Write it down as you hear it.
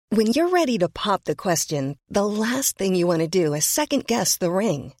When you're ready to pop the question, the last thing you want to do is second-guess the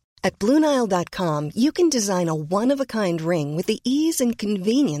ring. At BlueNile.com, you can design a one-of-a-kind ring with the ease and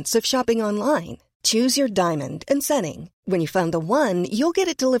convenience of shopping online. Choose your diamond and setting. When you find the one, you'll get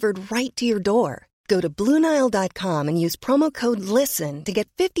it delivered right to your door. Go to BlueNile.com and use promo code LISTEN to get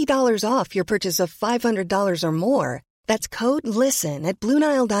 $50 off your purchase of $500 or more. That's code LISTEN at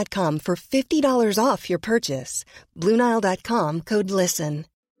BlueNile.com for $50 off your purchase. BlueNile.com, code LISTEN.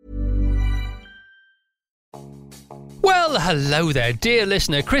 Well, hello there, dear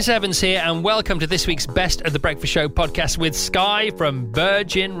listener. Chris Evans here, and welcome to this week's Best of the Breakfast Show podcast with Sky from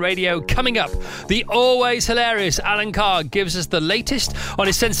Virgin Radio. Coming up, the always hilarious Alan Carr gives us the latest on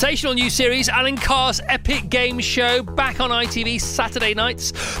his sensational new series, Alan Carr's Epic Game Show, back on ITV Saturday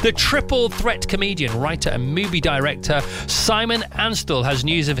nights. The triple threat comedian, writer and movie director Simon Amstell has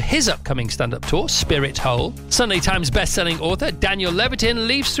news of his upcoming stand-up tour, Spirit Hole. Sunday Times best-selling author Daniel Levitin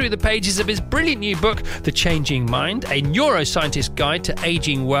leaves through the pages of his brilliant new book, The Changing Mind, a neuroscientist guide to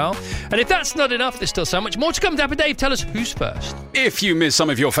aging well. And if that's not enough, there's still so much more to come. Dapper Dave, tell us who's first. If you missed some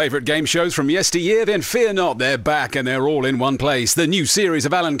of your favourite game shows from yesteryear, then fear not, they're back and they're all in one place. The new series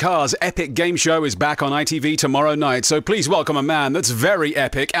of Alan Carr's Epic Game Show is back on ITV tomorrow night, so please welcome a man that's very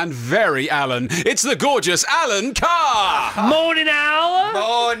epic and very Alan. It's the gorgeous Alan Carr! Morning, Al!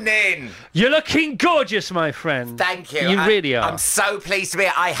 Morning! You're looking gorgeous, my friend. Thank you. You really are. I'm so pleased to be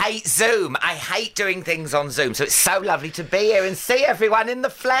here. I hate Zoom. I hate doing things on Zoom, so it's so lovely to be here and see everyone in the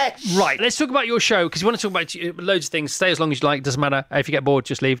flesh. Right, let's talk about your show, because you want to talk about loads of things. Stay as long as you like, doesn't matter. If you get bored,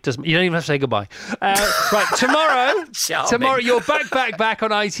 just leave. You don't even have to say goodbye. Right, tomorrow you're back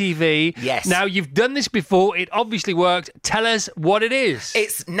on ITV. Yes. Now, you've done this before. It obviously worked. Tell us what it is.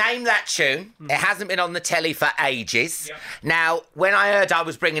 It's Name That Tune. It hasn't been on the telly for ages. Yep. Now, when I heard I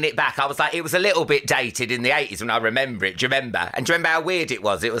was bringing it back, I was like, it was a little bit dated in the 80s when I remember it. Do you remember? And do you remember how weird it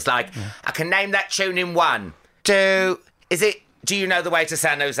was? It was like, I can name that tune in 1, 2... Is it Do You Know the Way to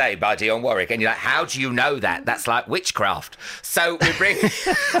San Jose by Dionne Warwick? And you're like, how do you know that? That's like witchcraft. So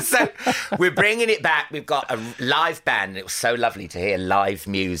we're bringing it back. We've got a live band. And it was so lovely to hear live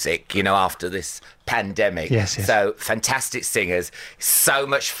music, after this pandemic. Yes. So fantastic singers. So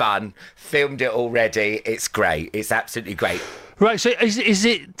much fun. Filmed it already. It's great. It's absolutely great. Right, so is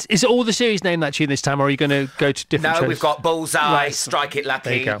it all the series Name That Tune this time, or are you going to go to different shows? No, we've got Bullseye, right. Strike It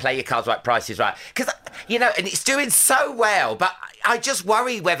Lucky, Play Your Cards Right, Price Is Right. Because, and it's doing so well, but I just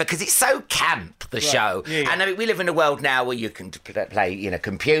worry whether, because it's so camp, the show. Yeah. And I mean, we live in a world now where you can play,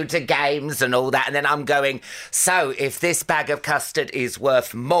 computer games and all that. And then I'm going, so if this bag of custard is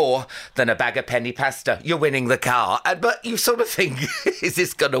worth more than a bag of penny pasta, you're winning the car. But you sort of think, is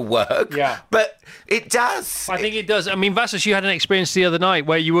this going to work? Yeah. But it does. I think it does. I mean, Vassos, you had an experience the other night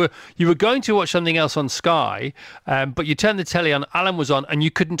where you were going to watch something else on Sky, but you turned the telly on, Alan was on, and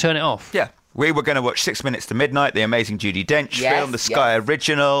you couldn't turn it off. Yeah. We were going to watch 6 Minutes to Midnight, the amazing Judi Dench film, the Sky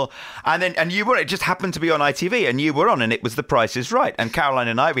original. And you were, it just happened to be on ITV, and you were on, and it was The Price Is Right. And Caroline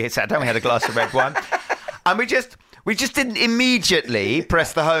and I, we sat down, we had a glass of red wine, and we just didn't immediately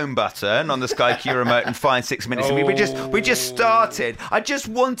press the home button on the Sky Q remote and find 6 minutes. Oh. We just started. I just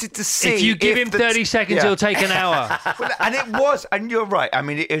wanted to see. If you give him 30 seconds, it'll take an hour. Well, and it was, and you're right. I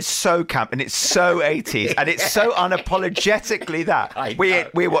mean, it is so camp, and it's so 80s, and it's so unapologetically that.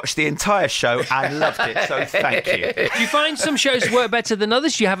 We watched the entire show and loved it. So thank you. Do you find some shows work better than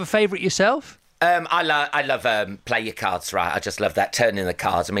others? Do you have a favourite yourself? I love Play Your Cards Right. I just love that, turning the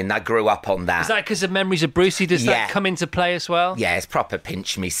cards. I mean, I grew up on that. Is that because of Memories of Brucey? Does that come into play as well? Yeah, it's proper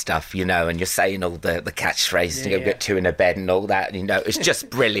pinch me stuff, and you're saying all the catchphrases, and you get 2 in a bed and all that, it's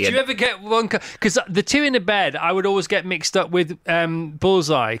just brilliant. Do you ever get one? Because the 2 in a bed, I would always get mixed up with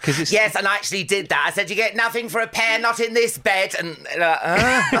Bullseye. It's... Yes, and I actually did that. I said, you get nothing for a pair, not in this bed. And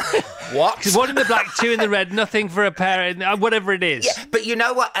what? Because 1 in the black, 2 in the red, nothing for a pair, and whatever it is. Yeah, but you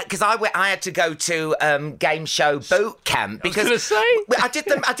know what? Because I had to go to game show boot camp because I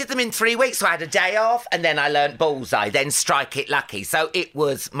did them in 3 weeks. So I had a day off, and then I learnt Bullseye, then Strike It Lucky. So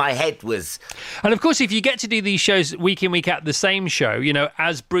my head was. And of course, if you get to do these shows week in, week out, the same show,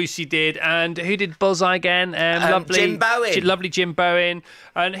 as Brucey did, and who did Bullseye again? Jim Bowen, lovely Jim Bowen,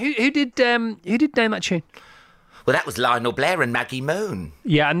 and who did Name That Tune? Well, that was Lionel Blair and Maggie Moon.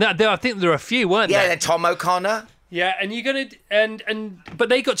 Yeah, and I think there were a few, weren't there? Yeah, Tom O'Connor. Yeah, and you're gonna but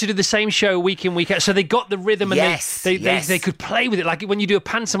they got to do the same show week in, week out, so they got the rhythm, and they could play with it. Like when you do a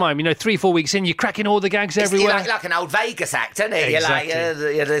pantomime, 3-4 weeks in, you're cracking all the gags everywhere. Like an old Vegas act, isn't it? Exactly.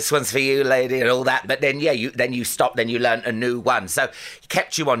 You're like, this one's for you, lady, and all that. But then, you stop, then you learn a new one. So it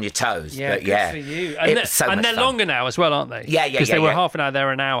kept you on your toes. Yeah, but, good for you. And they're longer now as well, aren't they? Yeah. Because they were half an hour,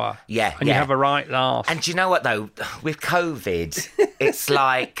 they're an hour. Yeah, and you have a right laugh. And do you know what though? With COVID, it's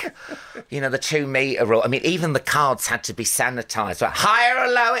like the 2 metre rule. I mean, even the cards had to be sanitised. Higher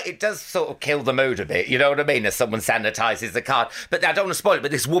or lower, it does sort of kill the mood a bit. You know what I mean? As someone sanitises the card. But I don't want to spoil it,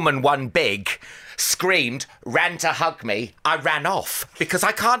 but this woman won big, screamed, ran to hug me. I ran off because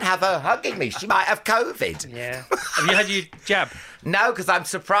I can't have her hugging me. She might have COVID. Yeah. Have you had your jab? No, because I'm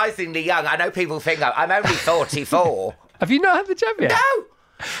surprisingly young. I know people think I'm only 44. Have you not had the jab yet? No.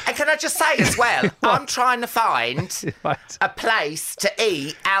 And can I just say as well, I'm trying to find a place to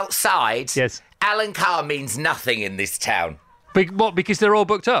eat outside. Yes. Alan Carr means nothing in this town. What, because they're all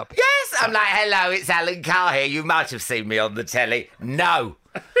booked up? Yes, I'm like, hello, it's Alan Carr here. You might have seen me on the telly. No.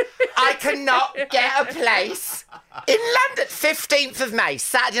 I cannot get a place in London. 15th of May,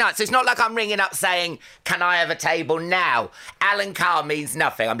 Saturday night. So it's not like I'm ringing up saying, can I have a table now? Alan Carr means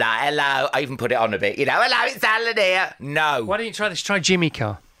nothing. I'm like, hello. I even put it on a bit. Hello, it's Alan here. No. Why don't you try this? Try Jimmy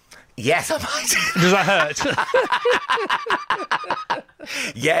Carr. Yes, I might. Does that hurt?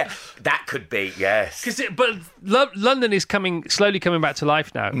 Yeah, that could be, yes. But London is slowly coming back to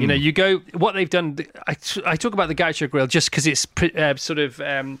life now. You go, what they've done, I talk about the Gaucho Grill just because it's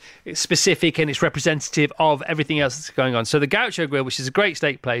it's specific and it's representative of everything else that's going on. So the Gaucho Grill, which is a great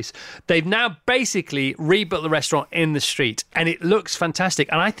steak place, they've now basically rebuilt the restaurant in the street and it looks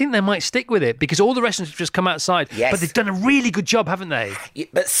fantastic. And I think they might stick with it because all the restaurants have just come outside. Yes. But they've done a really good job, haven't they?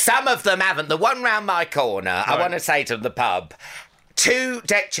 But some of them haven't. The one round my corner, right. I want to say to the pub, 2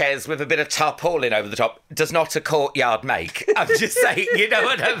 deck chairs with a bit of tarpaulin over the top does not a courtyard make. I'm just saying, you know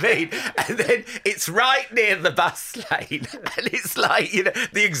what I mean? And then it's right near the bus lane. And it's like,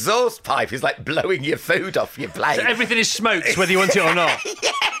 the exhaust pipe is like blowing your food off your plate. So everything is smoked, whether you want it or not.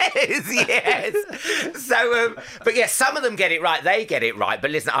 Yes. So, but yeah, some of them get it right. They get it right.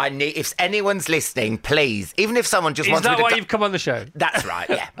 But listen, if anyone's listening, please, even if someone just wants to... Is that me why you've come on the show? That's right,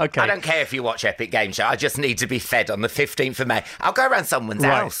 yeah. Okay. I don't care if you watch Epic Game Show. I just need to be fed on the 15th of May. I'll go around someone's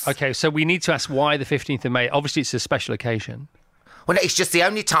house. Okay, so we need to ask why the 15th of May. Obviously, it's a special occasion. Well, no, it's just the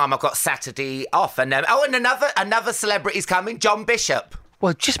only time I've got Saturday off. And and another celebrity's coming, John Bishop.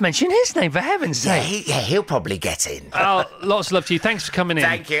 Well, just mention his name, for heaven's sake. Yeah, he'll probably get in. Oh, lots of love to you. Thanks for coming in.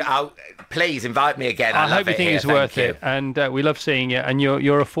 Thank you. Please invite me again. I hope you think it's worth it. And we love seeing you. And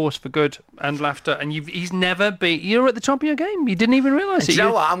you're a force for good and laughter. And he's never been... You're at the top of your game. You didn't even realise it. Do you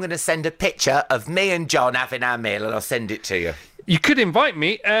know what? I'm going to send a picture of me and John having our meal and I'll send it to you. You could invite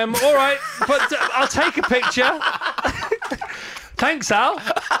me. All right. But I'll take a picture. Thanks, Al.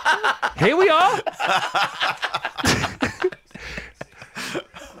 Here we are.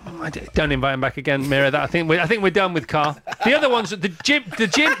 Don't invite him back again, Mira. I think we're done with Carr. The other ones,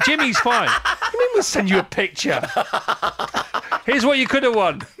 Jimmy's fine. I mean, we'll send you a picture. Here's what you could have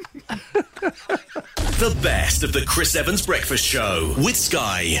won. The best of the Chris Evans Breakfast Show with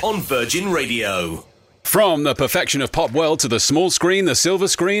Sky on Virgin Radio. From the perfection of pop world to the small screen, the silver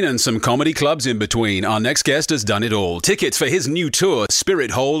screen, and some comedy clubs in between, our next guest has done it all. Tickets for his new tour,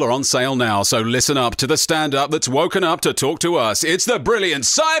 Spirit Hole, are on sale now, so listen up to the stand-up that's woken up to talk to us. It's the brilliant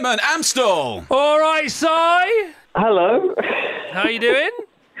Simon Amstell. All right, Si. Hello. How you doing?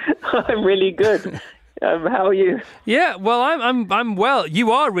 I'm really good. How are you? Yeah, well, I'm well. You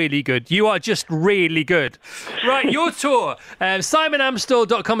are really good. You are just really good. Right, your tour.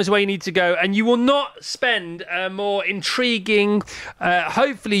 SimonAmstell.com is where you need to go, and you will not spend a more intriguing,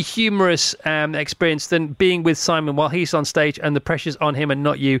 hopefully humorous experience than being with Simon while he's on stage and the pressure's on him and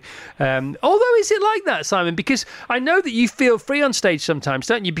not you. Although, is it like that, Simon? Because I know that you feel free on stage sometimes,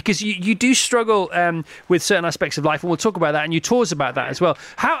 don't you? Because you do struggle with certain aspects of life, and we'll talk about that, and your tour's about that as well.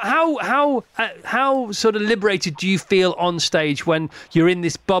 How sort of liberated do you feel on stage when you're in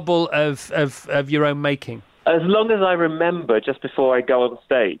this bubble of your own making? As long as I remember just before I go on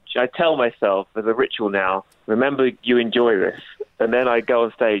stage, I tell myself as a ritual now, remember you enjoy this, and then I go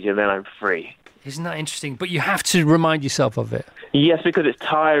on stage and then I'm free. Isn't that interesting? But you have to remind yourself of it. Yes, because it's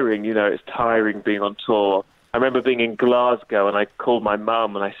tiring, it's tiring being on tour. I remember being in Glasgow and I called my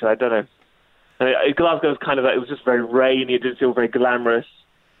mum and I said, I don't know. And Glasgow was kind of it was just very rainy, it didn't feel very glamorous.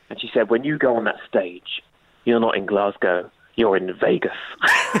 And she said, when you go on that stage, you're not in Glasgow, you're in Vegas.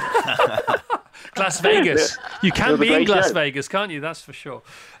 Las Vegas. You can be in Las show. Vegas, can't you? That's for sure.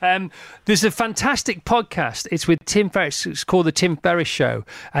 There's a fantastic podcast. It's with Tim Ferriss. It's called The Tim Ferriss Show.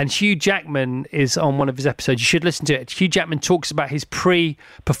 And Hugh Jackman is on one of his episodes. You should listen to it. Hugh Jackman talks about his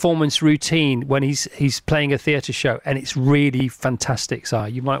pre-performance routine when he's playing a theatre show. And it's really fantastic, Si.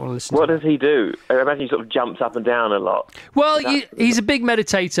 You might want to listen to it. What does he do? I imagine he sort of jumps up and down a lot. Well, he's a big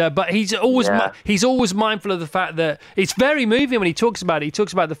meditator, but he's always mindful of the fact that it's very moving when he talks about it. He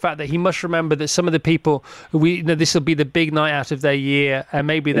talks about the fact that he must remember that some of the people, this will be the big night out of their year, and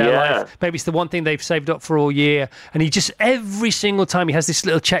maybe their life, maybe it's the one thing they've saved up for all year. And he just, every single time, he has this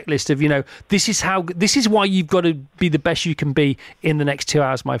little checklist of, this is why you've got to be the best you can be in the next 2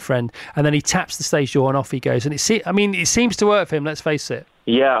 hours, my friend. And then he taps the stage door and off he goes. And it seems to work for him, let's face it.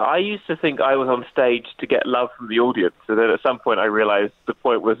 Yeah, I used to think I was on stage to get love from the audience, and then at some point I realised the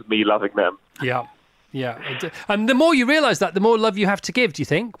point was me loving them. Yeah. And the more you realise that, the more love you have to give, do you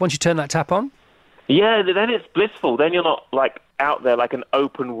think, once you turn that tap on? Yeah, then it's blissful. Then you're not out there like an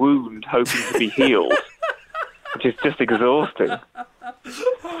open wound hoping to be healed, which is just exhausting.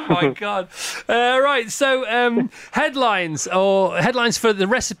 Oh my God. Right, so headlines for the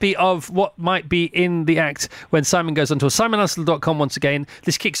recipe of what might be in the act when Simon goes on tour. SimonAmstell.com once again.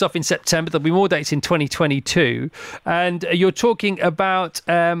 This kicks off in September. There'll be more dates in 2022. And you're talking about,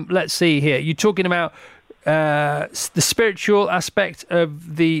 let's see here, you're talking about the spiritual aspect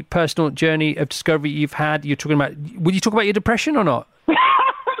of the personal journey of discovery you've had. You're talking about, would you talk about your depression or not?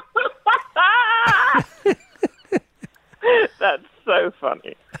 That's so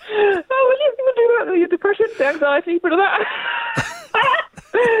funny. Oh, will you do that with your depression, the anxiety, bit of that?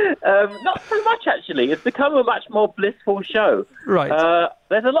 Not so much, actually. It's become a much more blissful show. Right.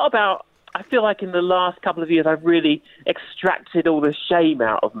 There's a lot about, I feel like in the last couple of years I've really extracted all the shame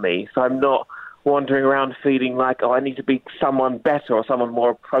out of me, so I'm not wandering around feeling like, I need to be someone better or someone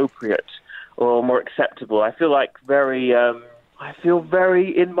more appropriate or more acceptable. I feel like I feel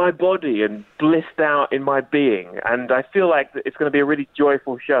very in my body and blissed out in my being. And I feel like it's going to be a really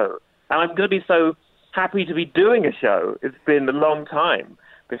joyful show. And I'm going to be so happy to be doing a show. It's been a long time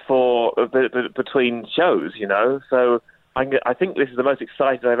between shows, So I think this is the most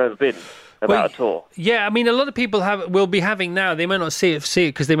excited I've ever been about a tour. Yeah, I mean, a lot of people will be having now. They may not see it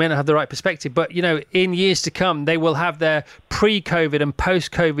because they may not have the right perspective. But in years to come, they will have their pre-COVID and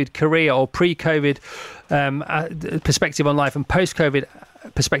post-COVID career, or pre-COVID perspective on life and post-COVID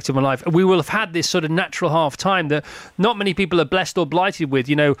perspective on life. We will have had this sort of natural half time that not many people are blessed or blighted with.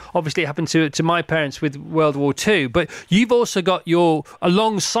 Obviously it happened to my parents with World War II, but you've also got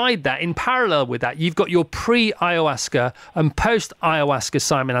alongside that, in parallel with that, you've got your pre-ayahuasca and post-ayahuasca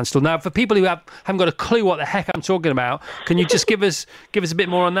Simon Amstell. Now, for people who haven't got a clue what the heck I'm talking about, can you just give us a bit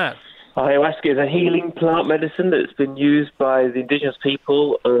more on that? Ayahuasca is a healing plant medicine that's been used by the indigenous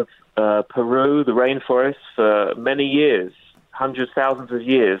people of Peru, the rainforest, for many years. Hundreds, thousands of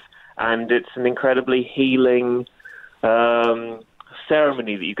years, and it's an incredibly healing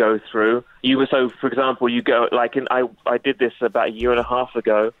ceremony that you go through. For example, you go I did this about a year and a half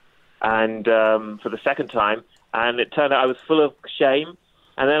ago, and for the second time, and it turned out I was full of shame,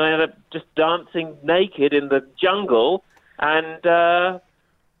 and then I ended up just dancing naked in the jungle, and the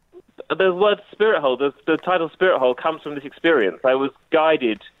word spirit hole, the title spirit hole, comes from this experience. I was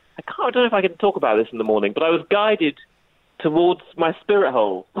guided. I don't know if I can talk about this in the morning, but I was guided towards my spirit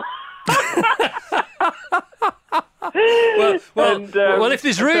hole. Well, if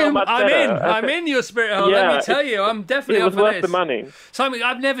there's room, I'm in your spirit hole. Yeah, let me tell you, I'm definitely up for this. It was worth the money. Simon,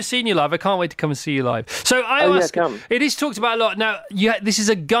 I've never seen you live. I can't wait to come and see you live. So ayahuasca, it is talked about a lot. Now, this is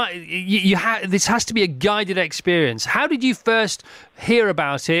this has to be a guided experience. How did you first hear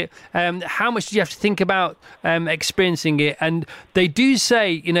about it? How much did you have to think about experiencing it? And they do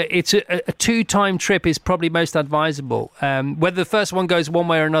say, it's a 2-time trip is probably most advisable. Whether the first one goes one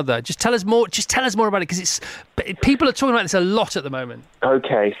way or another. Just tell us more about it, because people are talking about this a lot at the moment.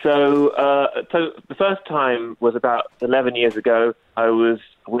 Okay, so the first time was about 11 years ago. I was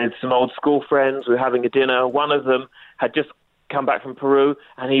with some old school friends. We were having a dinner. One of them had just come back from Peru,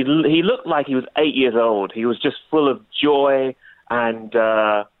 and he looked like he was 8 years old. He was just full of joy, and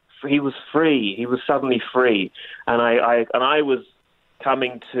he was free. He was suddenly free, and I was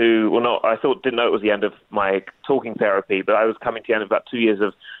coming to, didn't know it was the end of my talking therapy, but I was coming to the end of about 2 years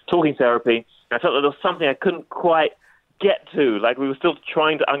of talking therapy. I felt that there was something I couldn't quite get to. Like, we were still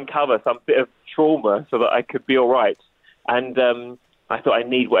trying to uncover some bit of trauma so that I could be all right. And I thought I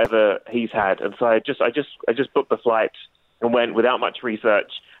need whatever he's had. And so I just booked the flight and went without much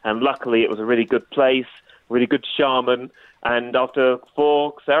research. And luckily it was a really good place, really good shaman. And after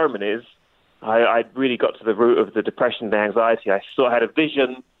 4 ceremonies, I really got to the root of the depression and the anxiety. I had a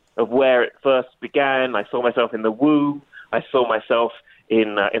vision of where it first began. I saw myself in the womb. I saw myself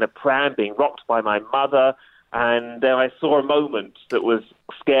in a pram being rocked by my mother. And then I saw a moment that was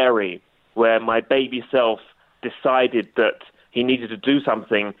scary where my baby self decided that he needed to do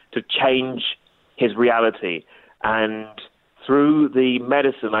something to change his reality. And through the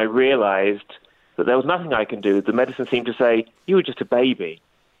medicine, I realized that there was nothing I can do. The medicine seemed to say, you were just a baby.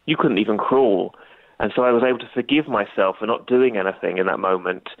 You couldn't even crawl. And so I was able to forgive myself for not doing anything in that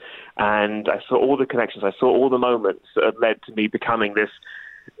moment. And I saw all the connections. I saw all the moments that had led to me becoming this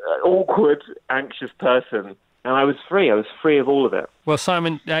awkward, anxious person. And I was free. I was free of all of it. Well,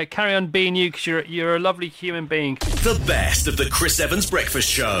 Simon, carry on being you, because you're a lovely human being. The best of the Chris Evans Breakfast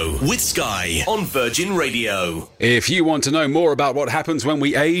Show with Sky on Virgin Radio. If you want to know more about what happens when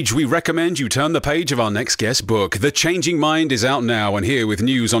we age, we recommend you turn the page of our next guest book. The Changing Mind is out now, and here with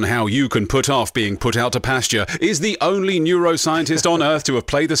news on how you can put off being put out to pasture is the only neuroscientist on Earth to have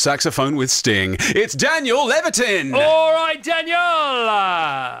played the saxophone with Sting. It's Daniel Levitin! All right,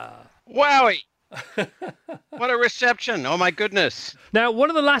 Daniel! Wowie! What a reception. Oh, my goodness. Now, one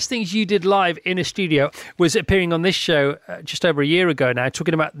of the last things you did live in a studio was appearing on this show just over a year ago now,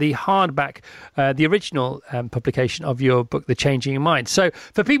 talking about the hardback, the original publication of your book, The Changing Mind. So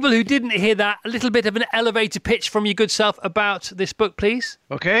for people who didn't hear that, a little bit of an elevator pitch from your good self about this book, please.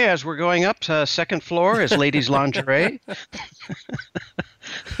 Okay, as we're going up, second floor is ladies' lingerie.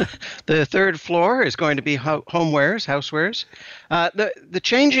 The third floor is going to be homewares, housewares. The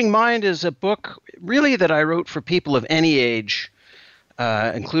Changing Mind is a book really that I wrote for people of any age,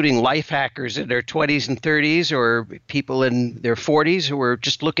 including life hackers in their 20s and 30s or people in their 40s who are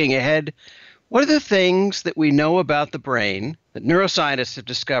just looking ahead. What are the things that we know about the brain that neuroscientists have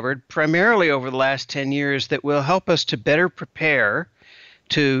discovered primarily over the last 10 years that will help us to better prepare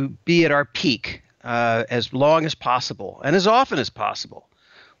to be at our peak as long as possible and as often as possible?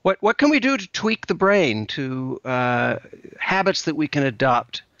 What can we do to tweak the brain to habits that we can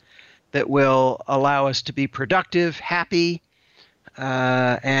adopt that will allow us to be productive, happy,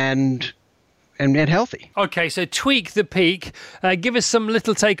 and healthy? Okay, so tweak the peak. Give us some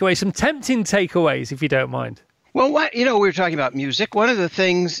little takeaways, some tempting takeaways, if you don't mind. Well, we were talking about music. One of the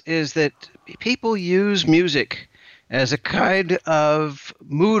things is that people use music as a kind of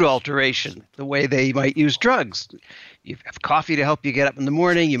mood alteration, the way they might use drugs. You have coffee to help you get up in the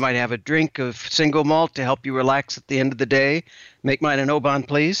morning. You might have a drink of single malt to help you relax at the end of the day. Make mine an Oban,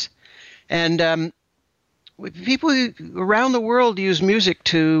 please. And people around the world use music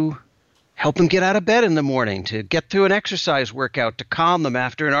to help them get out of bed in the morning, to get through an exercise workout, to calm them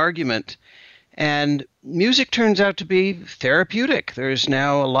after an argument. And music turns out to be therapeutic. There's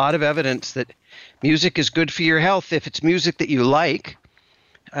now a lot of evidence that music is good for your health if it's music that you like,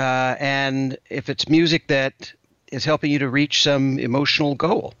 and if it's music that is helping you to reach some emotional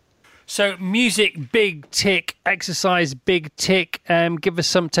goal. So music, big tick, exercise, big tick. Give us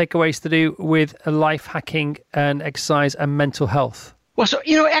some takeaways to do with life hacking and exercise and mental health. Well, so,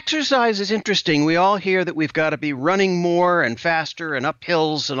 exercise is interesting. We all hear that we've got to be running more and faster and up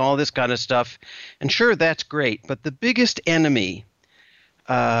hills and all this kind of stuff. And sure, that's great. But the biggest enemy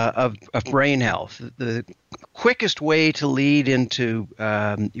of brain health, the quickest way to lead into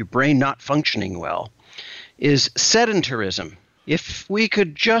your brain not functioning well, is sedentarism. If we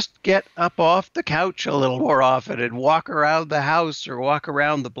could just get up off the couch a little more often and walk around the house or walk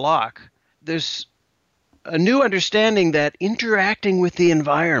around the block, there's a new understanding that interacting with the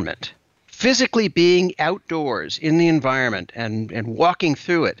environment, physically being outdoors in the environment and walking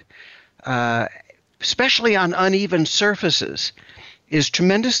through it, especially on uneven surfaces, is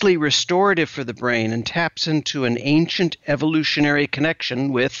tremendously restorative for the brain and taps into an ancient evolutionary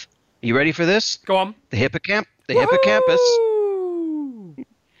connection with, you ready for this? Go on. The hippocampus,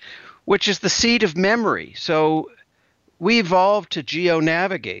 which is the seat of memory. So we evolved to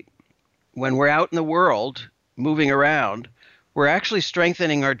geonavigate. When we're out in the world, moving around, we're actually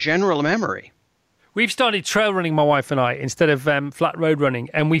strengthening our general memory. We've started trail running, my wife and I, instead of flat road running,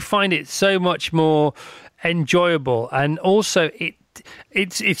 and we find it so much more enjoyable, and also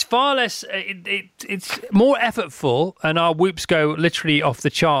it's far less. It's more effortful, and our whoops go literally off the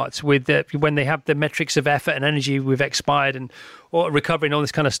charts with when they have the metrics of effort and energy we've expired or recovery and all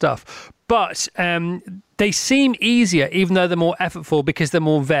this kind of stuff. But they seem easier, even though they're more effortful, because they're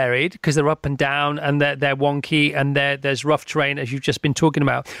more varied, because they're up and down and they're wonky and there's rough terrain, as you've just been talking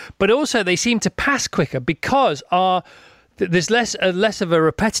about. But also they seem to pass quicker because there's less of a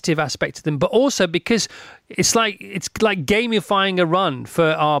repetitive aspect to them, but also because it's like gamifying a run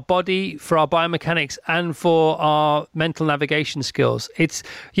for our body, for our biomechanics, and for our mental navigation skills. It's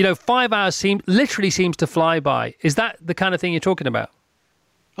 5 hours literally seems to fly by. Is that the kind of thing you're talking about?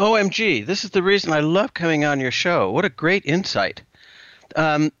 OMG, this is the reason I love coming on your show. What a great insight.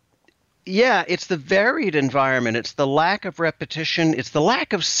 Yeah, it's the varied environment. It's the lack of repetition. It's the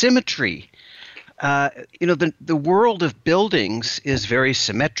lack of symmetry. The world of buildings is very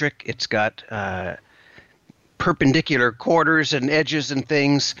symmetric. It's got perpendicular quarters and edges and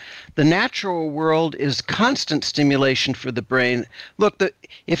things. The natural world is constant stimulation for the brain. Look,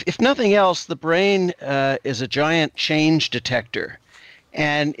 if nothing else, the brain is a giant change detector,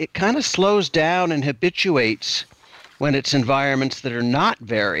 and it kind of slows down and habituates when it's environments that are not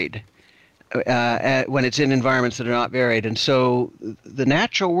varied. When it's in environments that are not varied. And so the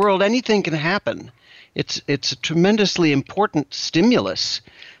natural world, anything can happen. It's a tremendously important stimulus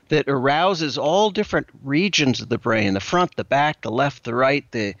that arouses all different regions of the brain, the front, the back, the left, the right,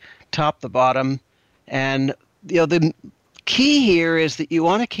 the top, the bottom. And the key here is that you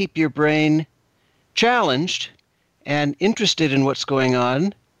want to keep your brain challenged and interested in what's going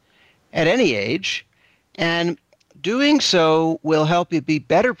on at any age. And doing so will help you be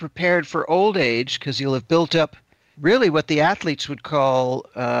better prepared for old age because you'll have built up really what the athletes would call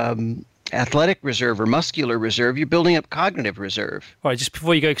athletic reserve or muscular reserve. You're building up cognitive reserve. All right, just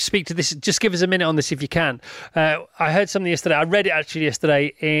before you go, speak to this. Just give us a minute on this if you can. I heard something yesterday. I read it actually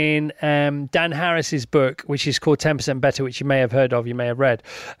yesterday in Dan Harris's book, which is called 10% Better, which you may have heard of, you may have read.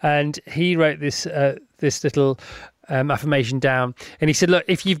 And he wrote this little affirmation down, and he said, look,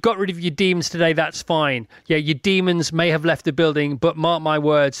 if you've got rid of your demons today, that's fine. Yeah, your demons may have left the building, but mark my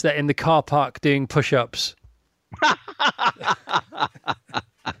words, they're in the car park doing push-ups.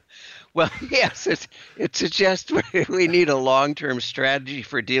 Well, yes, it suggests we need a long-term strategy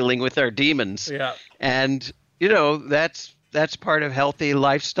for dealing with our demons. Yeah. And that's part of healthy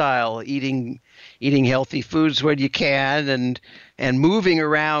lifestyle, eating healthy foods when you can, and moving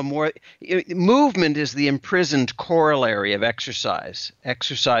around more. Movement is the imprisoned corollary of exercise.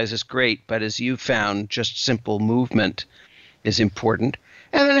 Exercise is great, but as you found, just simple movement is important.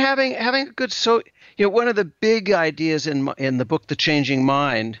 And then having a good one of the big ideas in the book, The Changing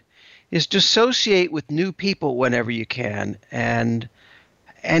Mind, is to associate with new people whenever you can, and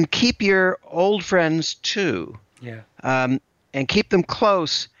keep your old friends too. Yeah. And keep them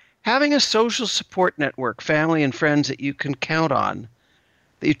close. Having a social support network, family and friends that you can count on,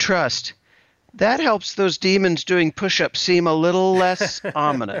 that you trust, that helps those demons doing push-ups seem a little less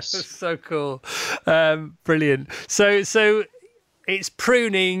ominous. So cool. Brilliant. So it's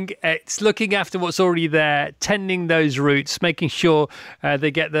pruning, it's looking after what's already there, tending those roots, making sure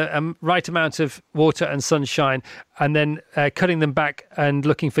they get the right amount of water and sunshine, and then cutting them back and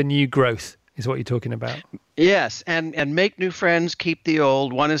looking for new growth is what you're talking about. Yes, and make new friends, keep the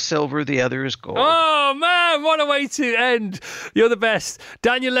old. One is silver, the other is gold. Oh, man, what a way to end. You're the best.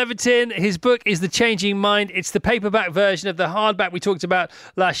 Daniel Levitin, his book is The Changing Mind. It's the paperback version of the hardback we talked about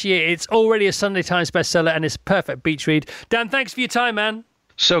last year. It's already a Sunday Times bestseller, and it's a perfect beach read. Dan, thanks for your time, man.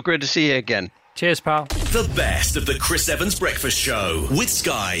 So good to see you again. Cheers, pal. The best of the Chris Evans Breakfast Show with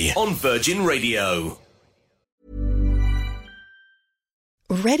Sky on Virgin Radio.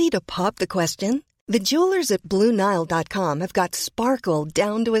 Ready to pop the question? The jewelers at BlueNile.com have got sparkle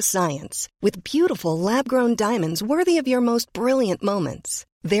down to a science with beautiful lab-grown diamonds worthy of your most brilliant moments.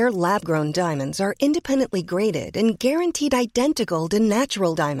 Their lab-grown diamonds are independently graded and guaranteed identical to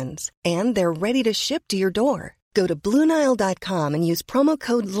natural diamonds, and they're ready to ship to your door. Go to BlueNile.com and use promo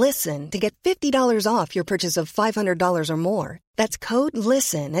code LISTEN to get $50 off your purchase of $500 or more. That's code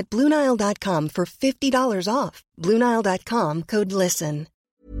LISTEN at BlueNile.com for $50 off. BlueNile.com, code LISTEN.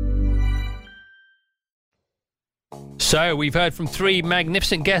 So we've heard from 3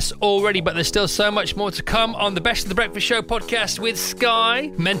 magnificent guests already, but there's still so much more to come on the Best of the Breakfast Show podcast with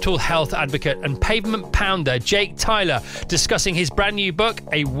Sky. Mental health advocate and pavement pounder Jake Tyler discussing his brand new book,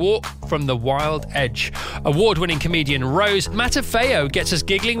 A Walk from the Wild Edge. Award-winning comedian Rose Matafeo gets us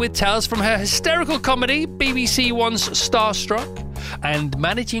giggling with tales from her hysterical comedy, BBC One's Starstruck. And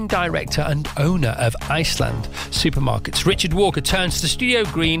managing director and owner of Iceland Supermarkets, Richard Walker, turns to Studio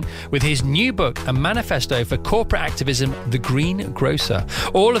Green with his new book, a manifesto for corporate activism, The Green Grocer.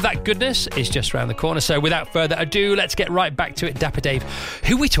 All of that goodness is just around the corner. So without further ado, let's get right back to it. Dapper Dave,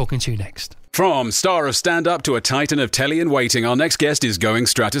 who are we talking to next? From star of stand-up to a titan of telly and waiting, our next guest is going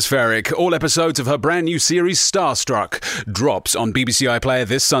stratospheric. All episodes of her brand new series, Starstruck, drops on BBC iPlayer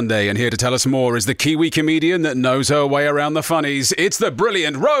this Sunday. And here to tell us more is the Kiwi comedian that knows her way around the funnies. It's the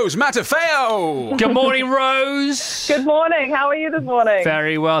brilliant Rose Matafeo! Good morning, Rose! Good morning. How are you this morning?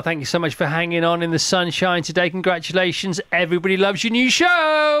 Very well. Thank you so much for hanging on in the sunshine today. Congratulations. Everybody loves your new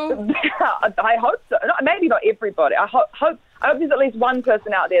show! I hope so. Maybe not everybody. I I hope there's at least one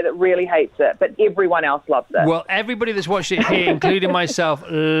person out there that really hates it, but everyone else loves it. Well, everybody that's watched it here, including myself,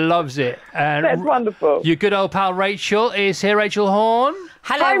 loves it. And that's wonderful. Your good old pal Rachel is here. Rachel Horn.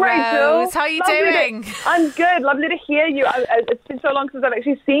 Hello, Hi, Rachel. Rose. How are you doing? I'm good. Lovely to hear you. It's been so long since I've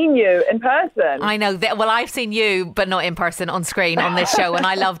actually seen you in person. I know. Well, I've seen you, but not in person, on screen on this show, and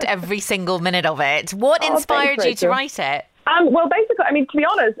I loved every single minute of it. What inspired you to write it? Well, basically, I mean, to be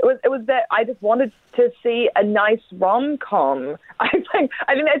honest, it was that I just wanted to see a nice rom-com. I think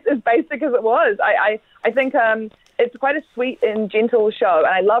that's as basic as it was. I think it's quite a sweet and gentle show,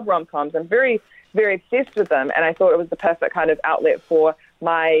 and I love rom-coms. I'm very, very obsessed with them, and I thought it was the perfect kind of outlet for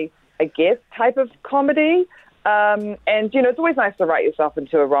my, I guess, type of comedy. And, it's always nice to write yourself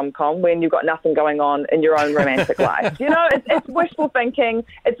into a rom-com when you've got nothing going on in your own romantic life. It's wishful thinking.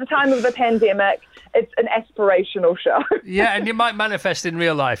 It's the time of the pandemic. It's an aspirational show. Yeah, and it might manifest in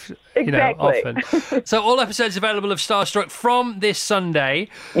real life, exactly. Often. So all episodes available of Starstruck from this Sunday.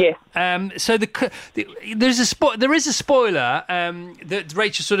 Yes. So there is a spoiler that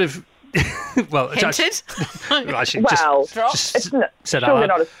Rachel sort of... well, hinted? It's surely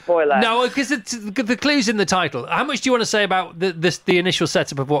not a spoiler. No, because the clue's in the title. How much do you want to say about the initial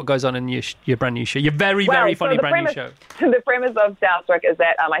setup of what goes on in your brand new show? Your very funny brand new show. The premise of Starstruck is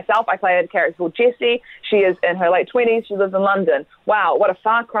that I play a character called Jessie. She is in her late 20s. She lives in London. Wow, what a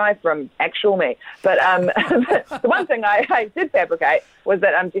far cry from actual me. But the one thing I did fabricate was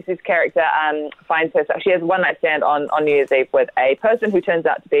that Jessie's character finds herself. She has a one-night stand on New Year's Eve with a person who turns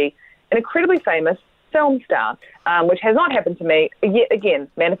out to be an incredibly famous film star, which has not happened to me yet again.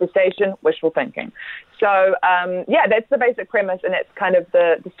 Manifestation, wishful thinking. So, that's the basic premise, and it's kind of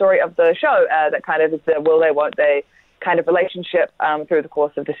the story of the show that kind of is the will they, won't they kind of relationship through the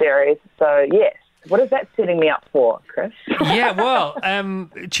course of the series. So, yes. What is that setting me up for, Chris? Yeah, well,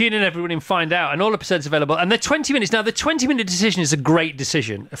 tune in, everyone, and find out. And all episodes available. And they're 20 minutes. Now, the 20-minute decision is a great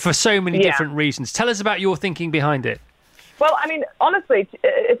decision for so many different reasons. Tell us about your thinking behind it. Well, I mean, honestly,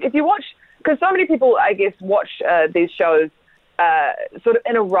 if you watch, because so many people, I guess, watch these shows sort of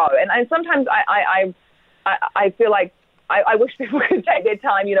in a row, and sometimes I feel like I wish people could take their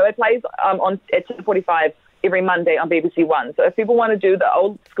time. It plays at 10:45 every Monday on BBC One. So if people want to do the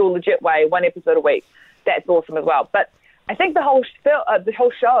old school legit way, one episode a week, that's awesome as well. But I think the whole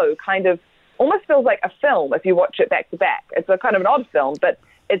show kind of almost feels like a film if you watch it back to back. It's a kind of an odd film, but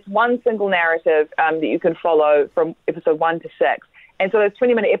it's one single narrative that you can follow from episode 1 to 6. And so those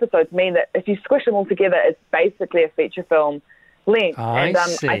 20-minute episodes mean that if you squish them all together, it's basically a feature film length. I think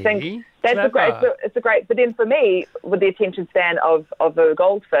that's it's a great. But then for me, with the attention span of a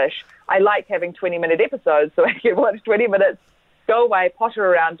goldfish, I like having 20-minute episodes so I can watch 20 minutes, go away, potter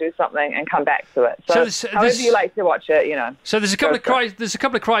around, do something, and come back to it. So however you like to watch it, So there's a couple of cries. There's a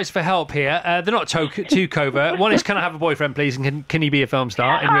couple of cries for help here. They're not too covert. One is, "Can I have a boyfriend, please? And can he be a film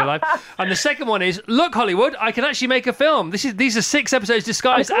star in real life?" And the second one is, "Look, Hollywood, I can actually make a film. These are 6 episodes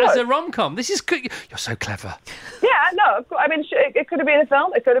disguised as a rom-com. This is good. You're so clever." Yeah, no, I mean, it could have been a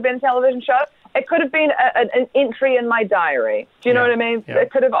film. It could have been a television show. It could have been an entry in my diary. Do you know what I mean? Yeah.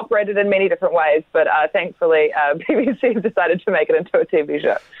 It could have operated in many different ways, but thankfully, BBC have decided to make it into a TV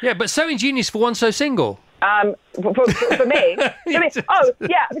show. Yeah, but so ingenious for one so single. For me. But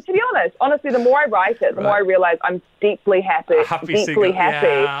to be honestly, the more I write it, the more I realise I'm deeply happy. Deeply happy.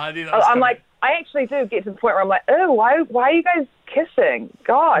 Yeah, I'm like, I actually do get to the point where I'm like, oh, why are you guys kissing?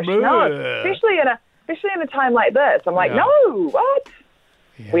 Gosh, no. Especially in a time like this. I'm like, no, what?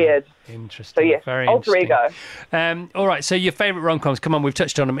 Yeah, weird. Interesting. So, yeah, very alter interesting. ego. All right, so your favourite rom-coms. Come on, we've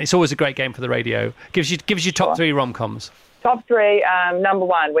touched on them. It's always a great game for the radio. Give us your top 3 rom-coms. Top 3, number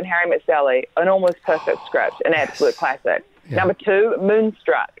 1, When Harry Met Sally, an almost perfect script, an absolute classic. Yeah. Number 2,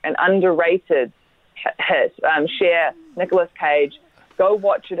 Moonstruck, an underrated hit. Cher, Nicolas Cage. Go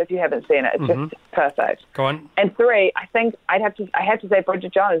watch it if you haven't seen it. It's just perfect. Go on. And 3, I think I have to say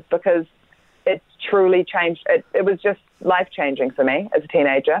Bridget Jones, because it's truly changed. It was just life-changing for me as a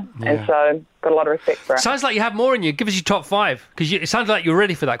teenager, and so got a lot of respect for it. Sounds like you have more in you. Give us your top 5, because it sounds like you're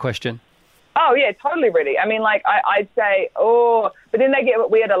ready for that question. Oh, yeah, totally ready. I mean, like, I'd say, but then they get a bit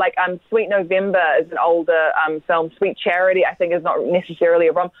weirder. Like, Sweet November is an older film. Sweet Charity, I think, is not necessarily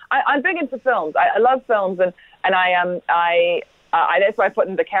a rom. I'm big into films. I love films, and I that's why I put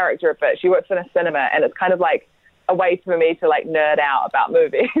in the character of it. She works in a cinema, and it's kind of like a way for me to, like, nerd out about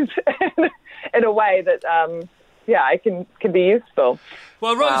movies in a way that, I can be useful.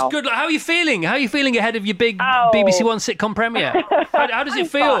 Well, Rose, good luck. How are you feeling? How are you feeling ahead of your big BBC One sitcom premiere? How does it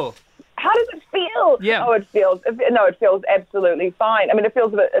feel? How does it feel? Yeah. Oh, it feels absolutely fine. I mean, it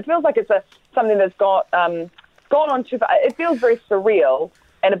feels like it's something that's gone on too far. It feels very surreal,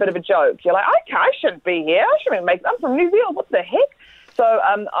 and a bit of a joke. You're like, okay, I shouldn't be here. I shouldn't make. I'm from New Zealand. What the heck? So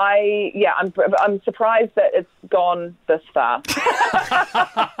I'm surprised that it's gone this far.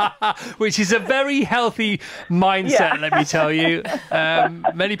 Which is a very healthy mindset, let me tell you.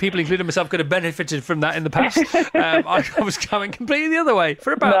 Many people, including myself, could have benefited from that in the past. I was coming completely the other way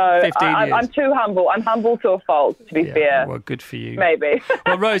for about 15 years. I'm too humble. I'm humble to a fault, to be fair. Well, good for you. Maybe.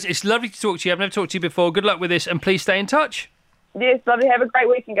 Well, Rose, it's lovely to talk to you. I've never talked to you before. Good luck with this, and please stay in touch. Yes, lovely. Have a great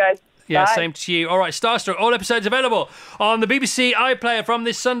weekend, guys. Yeah, Bye. same to you. All right, Starstruck, all episodes available on the BBC iPlayer from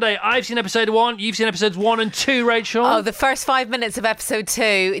this Sunday. I've seen episode 1. You've seen episodes 1 and 2, Rachel. Oh, the first 5 minutes of episode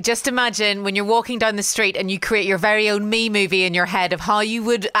 2. Just imagine when you're walking down the street and you create your very own me movie in your head of how you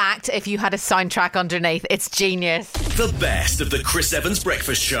would act if you had a soundtrack underneath. It's genius. The best of the Chris Evans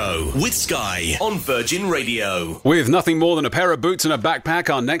Breakfast Show with Sky on Virgin Radio. With nothing more than a pair of boots and a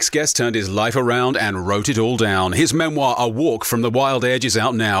backpack, our next guest turned his life around and wrote it all down. His memoir, A Walk from the Wild Edge, is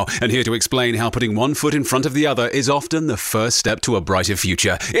out now, and here to explain how putting one foot in front of the other is often the first step to a brighter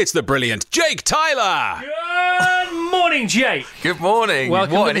future. It's the brilliant Jake Tyler! Good morning, Jake. Good morning.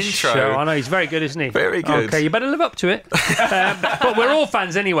 Welcome what to an the intro. show. I know, he's very good, isn't he? Very good. Okay, you better live up to it. But we're all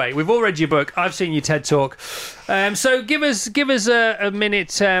fans anyway. We've all read your book. I've seen your TED Talk. So give us a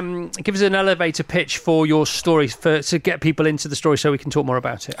minute, give us an elevator pitch for your story to get people into the story so we can talk more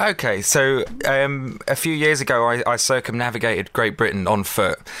about it. Okay, so a few years ago I circumnavigated Great Britain on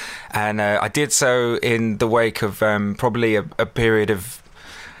foot, and I did so in the wake of probably a period of,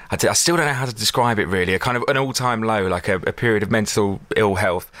 I still don't know how to describe it really, a kind of an all-time low, like a period of mental ill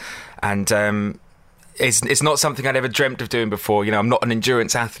health. And it's not something I'd ever dreamt of doing before. You know, I'm not an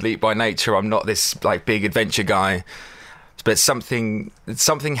endurance athlete by nature. I'm not this like big adventure guy. But something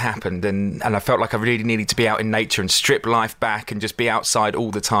happened, and I felt like I really needed to be out in nature and strip life back and just be outside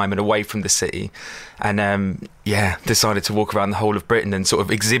all the time and away from the city. And decided to walk around the whole of Britain and sort of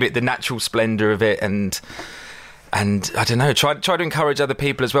exhibit the natural splendour of it, and I don't know, try to encourage other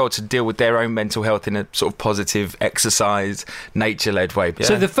people as well to deal with their own mental health in a sort of positive, exercise, nature-led way. Yeah.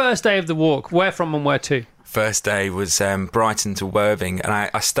 So the first day of the walk, where from and where to? First day was Brighton to Worthing, and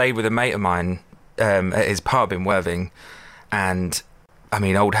I stayed with a mate of mine at his pub in Worthing, and I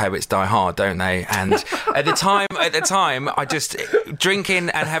mean, old habits die hard, don't they? And at the time, I just drinking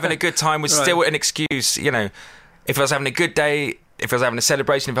and having a good time was still an excuse. You know, if I was having a good day, if I was having a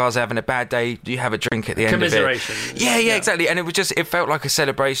celebration, if I was having a bad day, you have a drink at the end of it. Commiseration. Yeah, exactly. And it felt like a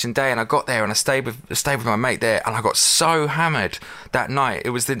celebration day. And I got there and I stayed with my mate there, and I got so hammered that night. It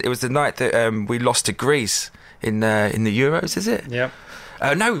was the night that we lost to Greece in the Euros, is it? Yeah.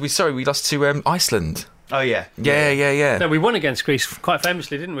 No, we lost to Iceland. Oh, yeah. Yeah. No, we won against Greece quite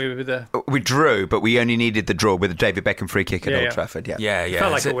famously, didn't we? We drew, but we only needed the draw with a David Beckham free kick at Old Trafford. Yeah.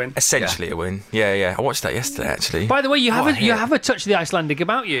 Felt like a win. Essentially a win. Yeah. I watched that yesterday, actually. By the way, you have a touch of the Icelandic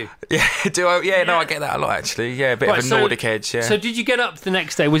about you. Yeah, do I? Yeah, no, I get that a lot, actually. Yeah, a bit of a Nordic edge, yeah. So did you get up the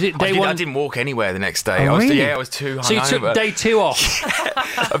next day? Was it day one? I didn't walk anywhere the next day. Oh, really? I was too hungover. So you took day 2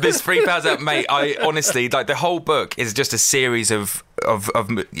 off? Of this 3,000, mate, I honestly, like, the whole book is just a series of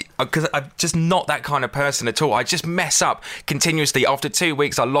because I'm just not that kind of person at all. I just mess up continuously. After 2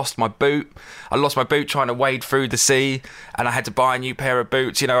 weeks, I lost my boot trying to wade through the sea, and I had to buy a new pair of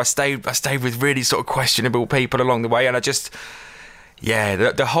boots. You know, I stayed with really sort of questionable people along the way, and I just,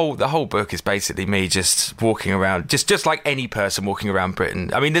 the whole book is basically me just walking around, just like any person walking around Britain.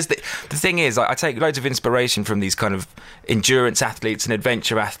 I mean, the thing is, I take loads of inspiration from these kind of endurance athletes and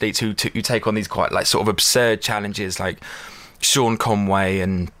adventure athletes who take on these quite like sort of absurd challenges, like Sean Conway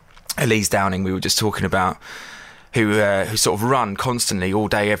and Elise Downing we were just talking about, who sort of run constantly all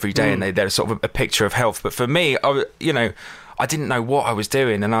day every day, and they're sort of a picture of health. But for me, I didn't know what I was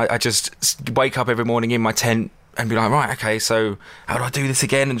doing, and I just wake up every morning in my tent and be like, right, okay, so how do I do this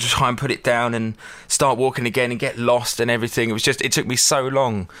again, and just try and put it down and start walking again and get lost and everything. It took me so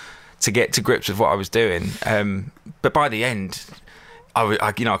long to get to grips with what I was doing, but by the end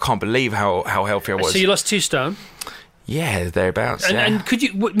I can't believe how healthy I was. So you lost 2 stone. Yeah, thereabouts. And could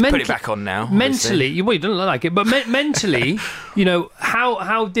you put it back on now? Mentally, you don't look like it, but mentally,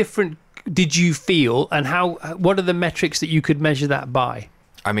 how different did you feel, and what are the metrics that you could measure that by?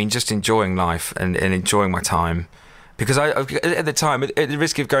 I mean, just enjoying life and enjoying my time, because at the time, at the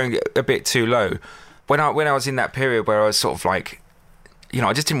risk of going a bit too low, when I was in that period where I was sort of like,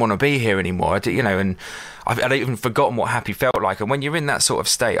 I just didn't want to be here anymore. And I'd even forgotten what happy felt like. And when you're in that sort of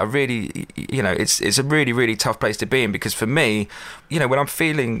state, I really, it's a really, really tough place to be in, because for me, when I'm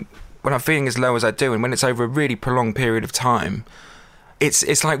feeling as low as I do, and when it's over a really prolonged period of time,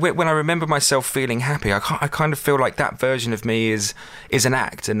 it's like when I remember myself feeling happy, I kind of feel like that version of me is an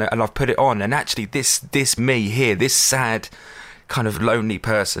act, and I've put it on. And actually, this me here, this sad kind of lonely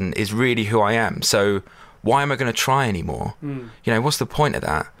person is really who I am. So why am I going to try anymore? You know, what's the point of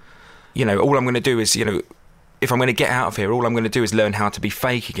that? You know, all I'm going to do is, you know, if I'm going to get out of here, all I'm going to do is learn how to be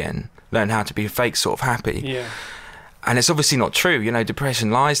fake again, learn how to be fake sort of happy. Yeah. And it's obviously not true. You know, depression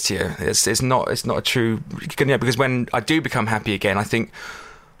lies to you. It's not a true, you know, because when I do become happy again, I think,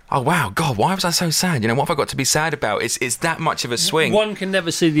 oh wow, God, why was I so sad? You know, what have I got to be sad about? It's that much of a swing. One can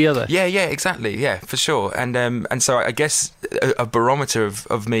never see the other. Yeah, exactly. Yeah, for sure. And so I guess a barometer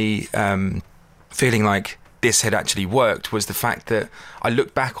of me feeling like this had actually worked was the fact that I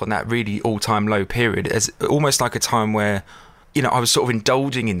looked back on that really all-time low period as almost like a time where, you know, I was sort of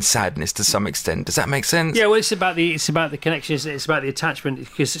indulging in sadness to some extent. Does that make sense? Yeah, well, it's about the connections, it's about the attachment,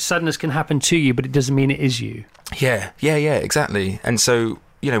 because sadness can happen to you, but it doesn't mean it is you. Yeah, exactly. And so,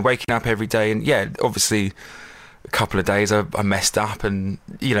 you know, waking up every day and, yeah, obviously a couple of days I messed up, and,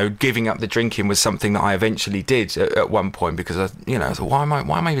 you know, giving up the drinking was something that I eventually did at one point, because I thought, why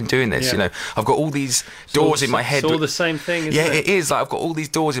am I even doing this? Yeah. You know, I've got all these doors in my head. It's all the same thing, isn't it? Yeah, it is. Like, I've got all these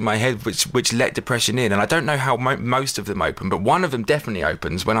doors in my head which let depression in, and I don't know how most of them open, but one of them definitely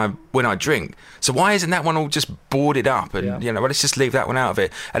opens when I drink. So why isn't that one all just boarded up? And you know, well, let's just leave that one out of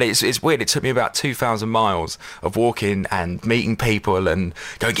it. And it's weird. It took me about 2,000 miles of walking and meeting people and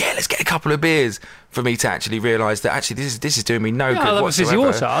going, yeah, let's get a couple of beers, for me to actually realise that actually this is doing me no good I'll whatsoever. have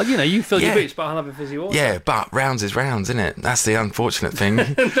a fizzy water. You know, you fill your boots, but I'll have a fizzy water. Yeah, but rounds is rounds, isn't it? That's the unfortunate thing.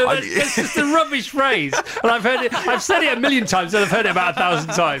 That's just a rubbish phrase. And I've heard it. I've said it a million times, and I've heard it about 1,000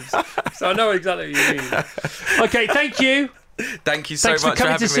 times. So I know exactly what you mean. Okay, thank you. Thank you so Thanks much for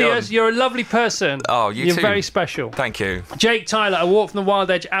coming to see us. You're a lovely person. Oh, you You're too. very special. Thank you. Jake Tyler, A Walk from the Wild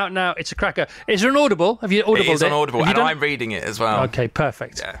Edge, out now. It's a cracker. Is there an Audible? Have you Audible? It is on Audible, and I'm reading it as well. Okay,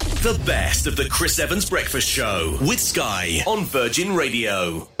 perfect. Yeah. The best of the Chris Evans Breakfast Show with Sky on Virgin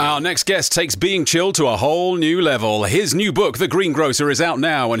Radio. Our next guest takes being chilled to a whole new level. His new book, The Greengrocer, is out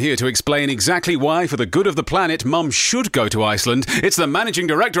now, and here to explain exactly why, for the good of the planet, Mum should go to Iceland. It's the managing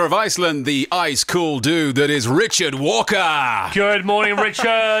director of Iceland, the ice-cool dude that is Richard Walker. Good morning,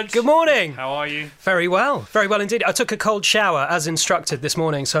 Richard. Good morning. How are you? Very well indeed. I took a cold shower as instructed this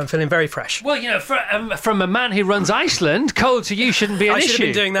morning, so I'm feeling very fresh. Well, you know, from a man who runs Iceland, cold to you shouldn't be an issue. I should have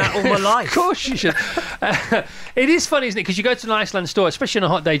been doing that all my life. Of course you should. It is funny, isn't it? Because you go to an Iceland store, especially on a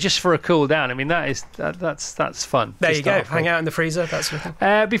hot day, just for a cool down. I mean, that's fun. There you go. Hang out in the freezer, that sort of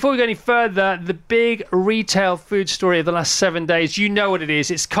thing. Before we go any further, the big retail food story of the last 7 days, you know what it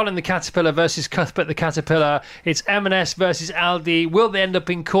is. It's Colin the Caterpillar versus Cuthbert the Caterpillar. It's M&S versus Aldi. Will they end up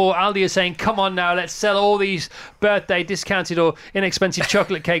in court? Aldi is saying, come on now, let's sell all these birthday discounted or inexpensive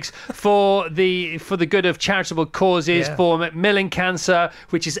chocolate cakes for the good of charitable causes, for Macmillan Cancer,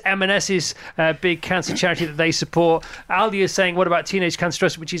 which is M&S's big cancer charity that they support. Aldi is saying, what about Teenage Cancer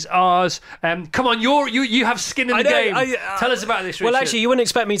Trust, which is ours? Come on, you have skin in the game. Tell us about this, Richard. Well, actually, you wouldn't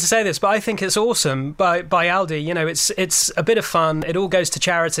expect me to say this, but I think it's awesome by Aldi. You know, it's a bit of fun. It all goes to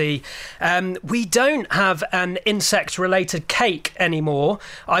charity. We don't have an insect-related cake anymore.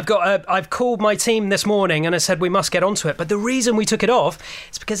 I've called my team this morning and I said we must get onto it. But the reason we took it off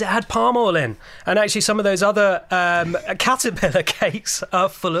is because it had palm oil in, and actually some of those other caterpillar cakes are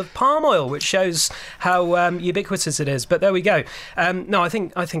full of palm oil, which shows how ubiquitous it is. But there we go. No, I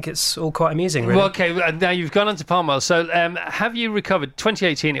think it's all quite amusing, really. Well, okay, now you've gone on to palm oil. So have you recovered?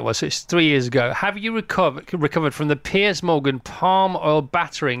 2018 it was. So it's 3 years ago. Have you recovered from the Piers Morgan palm oil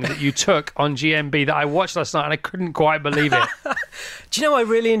battering that you took on GMB that I watched last night and I couldn't quite believe it? Do you know, I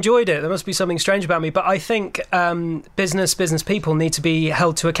really enjoyed it. There must be something strange about me, but I think business people need to be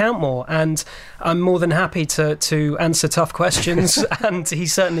held to account more, and I'm more than happy to answer tough questions, and he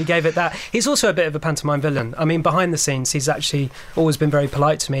certainly gave it that. He's also a bit of a pantomime villain. I mean, behind the scenes, he's actually always been very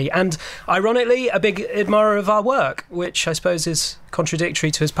polite to me, and ironically, a big admirer of our work, which I suppose is contradictory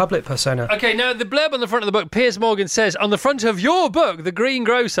to his public persona. Okay, now the blurb on the front of the book, Piers Morgan says, on the front of your book, The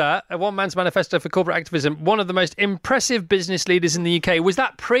Greengrocer, a one-man's manifesto for corporate activism, one of the most impressive business leaders in the UK. Was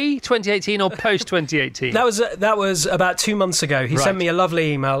that pre-2018 or post-2018? That was about 2 months ago. He sent me a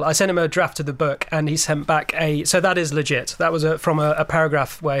lovely email. I sent him a draft of the book, and he sent back so that is legit. That was from a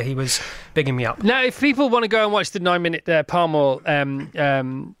paragraph where he was bigging me up. Now, if people want to go and watch the 9-minute palm oil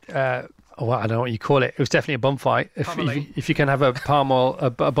well, I don't know what you call it. It was definitely a bum fight. If you can have a palm oil,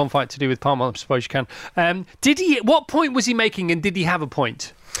 a bum fight to do with palm oil, I suppose you can. What point was he making, and did he have a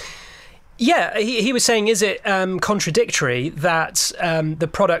point? Yeah, he was saying, is it contradictory that the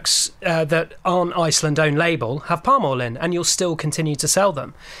products that aren't Iceland own label have palm oil in, and you'll still continue to sell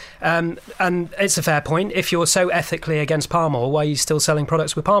them? And it's a fair point. If you're so ethically against palm oil, why are you still selling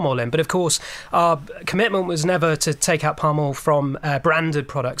products with palm oil in? But of course, our commitment was never to take out palm oil from branded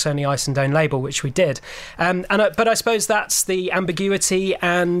products, only ice and don't label, which we did. But I suppose that's the ambiguity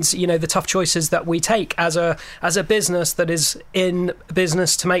and the tough choices that we take as a business that is in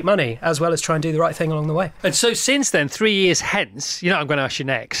business to make money, as well as try and do the right thing along the way. And so since then, 3 years hence, I'm going to ask you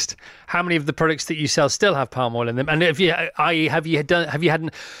next, how many of the products that you sell still have palm oil in them? And have you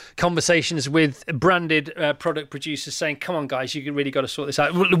had conversations with branded product producers saying, come on, guys, you really got to sort this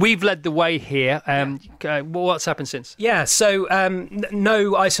out? We've led the way here. What's happened since? Yeah, so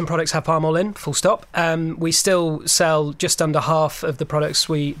no Ison products have palm oil in, full stop. We still sell just under half of the products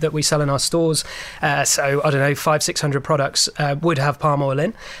that we sell in our stores. So, I don't know, 500-600 products would have palm oil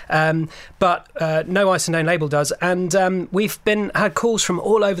in. But no Ison don't label does. And we've had calls from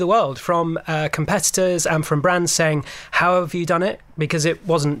all over the world, from competitors and from brands saying, how have you done it? Because it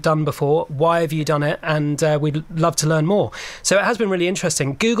wasn't done before. Why have you done it? And we'd love to learn more. So it has been really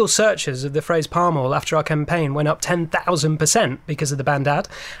interesting. Google searches of the phrase palm oil after our campaign went up 10,000% because of the band ad.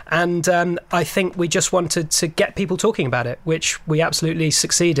 And I think we just wanted to get people talking about it, which we absolutely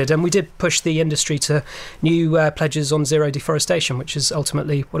succeeded. And we did push the industry to new pledges on zero deforestation, which is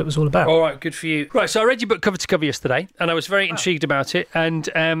ultimately what it was all about. All right, good for you. Right, so I read your book cover to cover yesterday, and I was very intrigued about it. And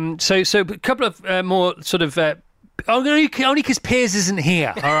so a couple of more sort of... only because Piers isn't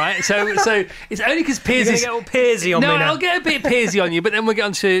here, all right? So it's only because Piers is... You're going to get all Piersy on me now. No, I'll get a bit Piersy on you, but then we'll get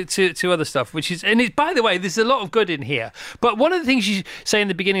on to other stuff, which is... And by the way, there's a lot of good in here. But one of the things you say in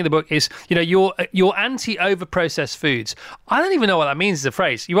the beginning of the book is, you're anti-over-processed foods. I don't even know what that means as a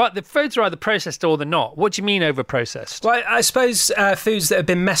phrase. The foods are either processed or they're not. What do you mean over-processed? Well, I suppose foods that have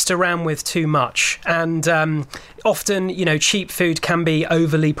been messed around with too much. And often, cheap food can be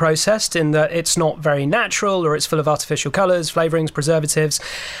overly processed in that it's not very natural or it's full of artificial colours, flavourings, preservatives.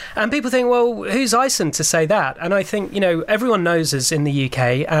 And people think, well, who's Ison to say that? And I think, everyone knows us in the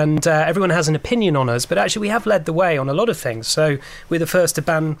UK and everyone has an opinion on us, but actually we have led the way on a lot of things. So we're the first to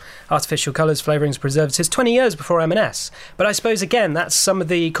ban artificial colours, flavourings, preservatives 20 years before M&S. But I suppose, again, that's some of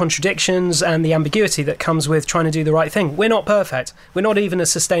the contradictions and the ambiguity that comes with trying to do the right thing. We're not perfect. We're not even a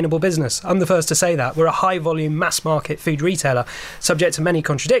sustainable business. I'm the first to say that. We're a high-volume, mass-market food retailer, subject to many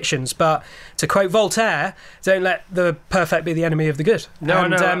contradictions. But to quote Voltaire, don't let the perfect be the enemy of the good.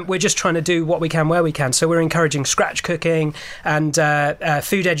 We're just trying to do what we can where we can. So we're encouraging scratch cooking and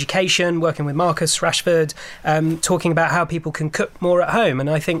food education, working with Marcus Rashford, talking about how people can cook more at home. And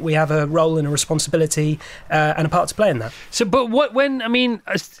I think we have a role and a responsibility and a part to play in that. So, but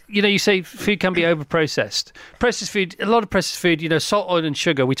you say food can be over-processed. Processed food, a lot of processed food, salt, oil and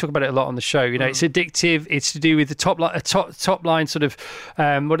sugar, we talk about it a lot on the show. It's addictive. It's to do with the top line sort of,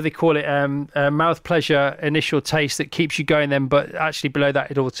 what do they call it? Mouth pleasure, initial taste that keeps you going then, but actually below that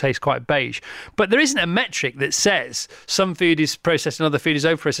it all tastes quite beige. But there isn't a metric that says some food is processed and other food is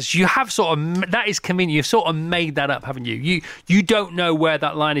over-processed. You have that is convenient. You've sort of made that up, haven't you? You don't know where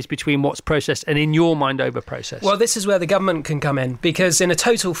that line is between what's processed and in your mind over-processed. Well, this is where the government can come in, because in a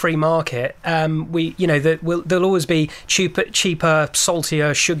total free market, there'll always be cheaper,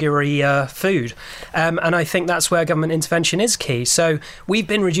 saltier, sugarier food. And I think that's where government intervention is key. So we've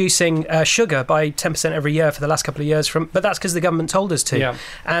been reducing sugar by 10% every year for the last couple of years, but that's because the government told us to. Yeah.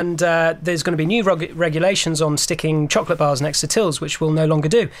 And there's going to be new regulations on sticking chocolate bars next to tills, which we'll no longer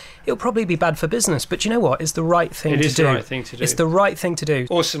do. It'll probably be bad for business, but you know what? It's the right thing to do. It is the right thing to do. It's the right thing to do.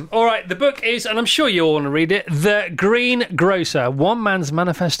 Awesome. All right, the book is, and I'm sure you all want to read it, The Green Grocer, one man's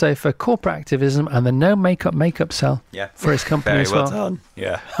manifesto for corporate activism and the no makeup sell for his company Very as well. well done.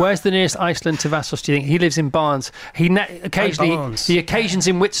 Yeah. Where's the nearest Iceland to Vassos, do you think? He lives in Barnes. The occasion's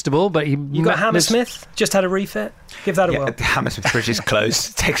in Whitstable, but he... You got Hammersmith? Just had a refit? Give that a whirl. The Hammersmith Bridge is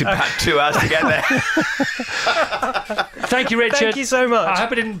closed. It takes about 2 hours to get there. Thank you, Richard. Thank you so much. I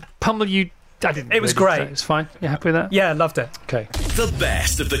hope I didn't pummel you. I didn't. It was great. It was fine. You happy with that? Yeah, loved it. Okay. The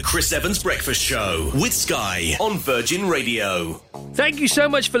best of the Chris Evans Breakfast Show with Sky on Virgin Radio. Thank you so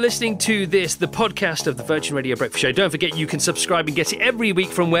much for listening to this, the podcast of the Virgin Radio Breakfast Show. Don't forget you can subscribe and get it every week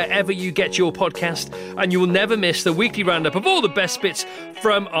from wherever you get your podcast, and you will never miss the weekly roundup of all the best bits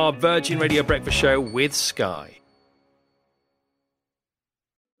from our Virgin Radio Breakfast Show with Sky.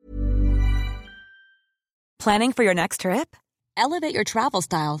 Planning for your next trip? Elevate your travel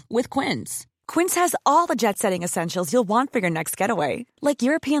style with Quince. Quince has all the jet-setting essentials you'll want for your next getaway, like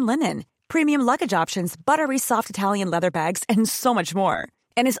European linen, premium luggage options, buttery soft Italian leather bags, and so much more.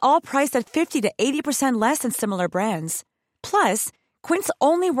 And is all priced at 50 to 80% less than similar brands. Plus, Quince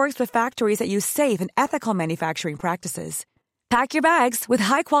only works with factories that use safe and ethical manufacturing practices. Pack your bags with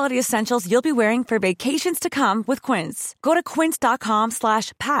high-quality essentials you'll be wearing for vacations to come with Quince. Go to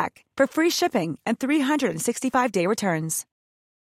quince.com/pack for free shipping and 365-day returns.